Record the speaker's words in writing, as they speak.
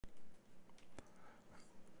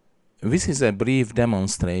This is a brief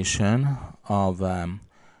demonstration of a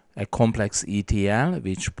complex ETL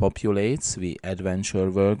which populates the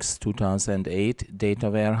AdventureWorks 2008 data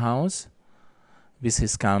warehouse. This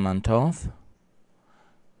is Kalmantov.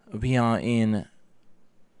 We are in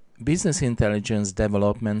Business Intelligence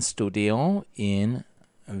Development Studio in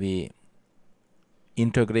the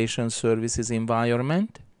Integration Services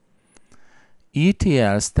environment.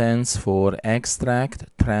 ETL stands for Extract,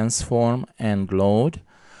 Transform, and Load.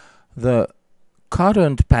 The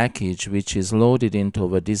current package which is loaded into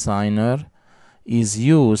the designer is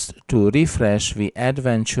used to refresh the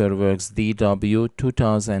AdventureWorks DW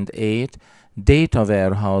 2008 data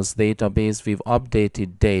warehouse database with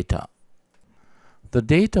updated data. The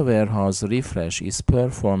data warehouse refresh is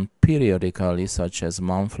performed periodically, such as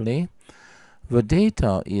monthly. The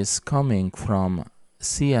data is coming from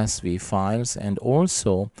CSV files and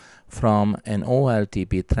also from an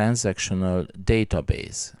OLTP transactional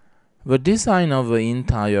database. The design of the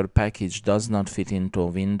entire package does not fit into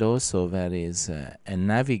Windows, so there is a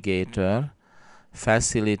navigator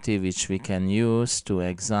facility which we can use to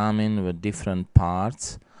examine the different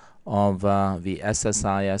parts of the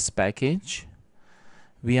SSIS package.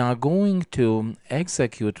 We are going to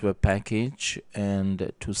execute the package,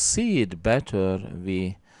 and to see it better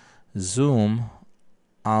we zoom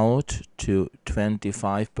out to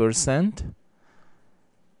 25%.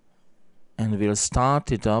 And we'll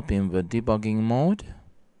start it up in the debugging mode.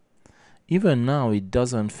 Even now it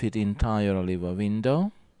doesn't fit entirely the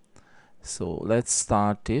window. So let's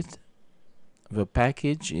start it. The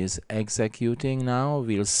package is executing now.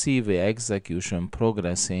 We'll see the execution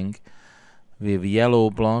progressing with yellow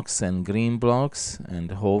blocks and green blocks, and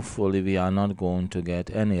hopefully we are not going to get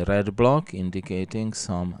any red block indicating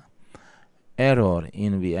some error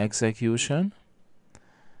in the execution.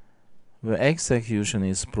 The execution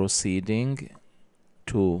is proceeding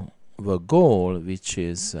to the goal, which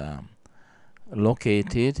is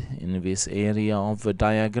located in this area of the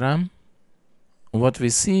diagram. What we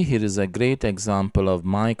see here is a great example of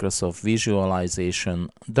Microsoft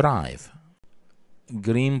Visualization Drive.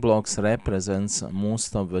 Green blocks represents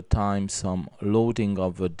most of the time some loading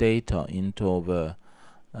of the data into the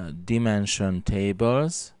dimension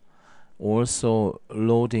tables, also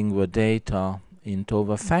loading the data into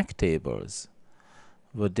the fact tables.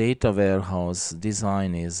 The data warehouse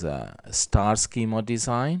design is a star schema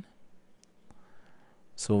design.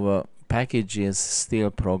 So the package is still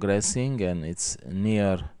progressing and it's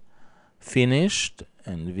near finished,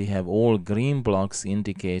 and we have all green blocks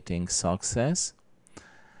indicating success.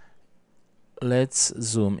 Let's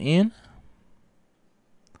zoom in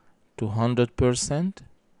to 100%.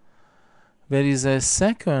 There is a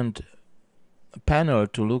second panel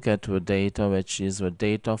to look at the data, which is the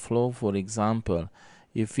data flow. For example,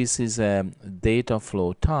 if this is a data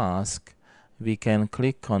flow task, we can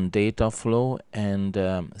click on data flow and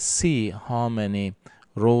see how many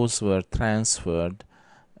rows were transferred.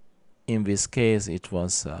 In this case it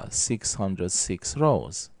was 606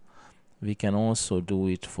 rows. We can also do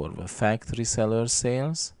it for the factory seller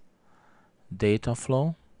sales data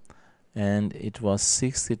flow, and it was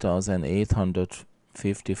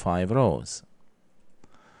 60,855 rows.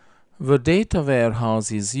 The data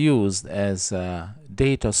warehouse is used as a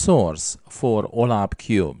data source for OLAP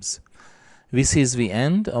cubes. This is the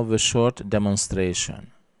end of the short demonstration.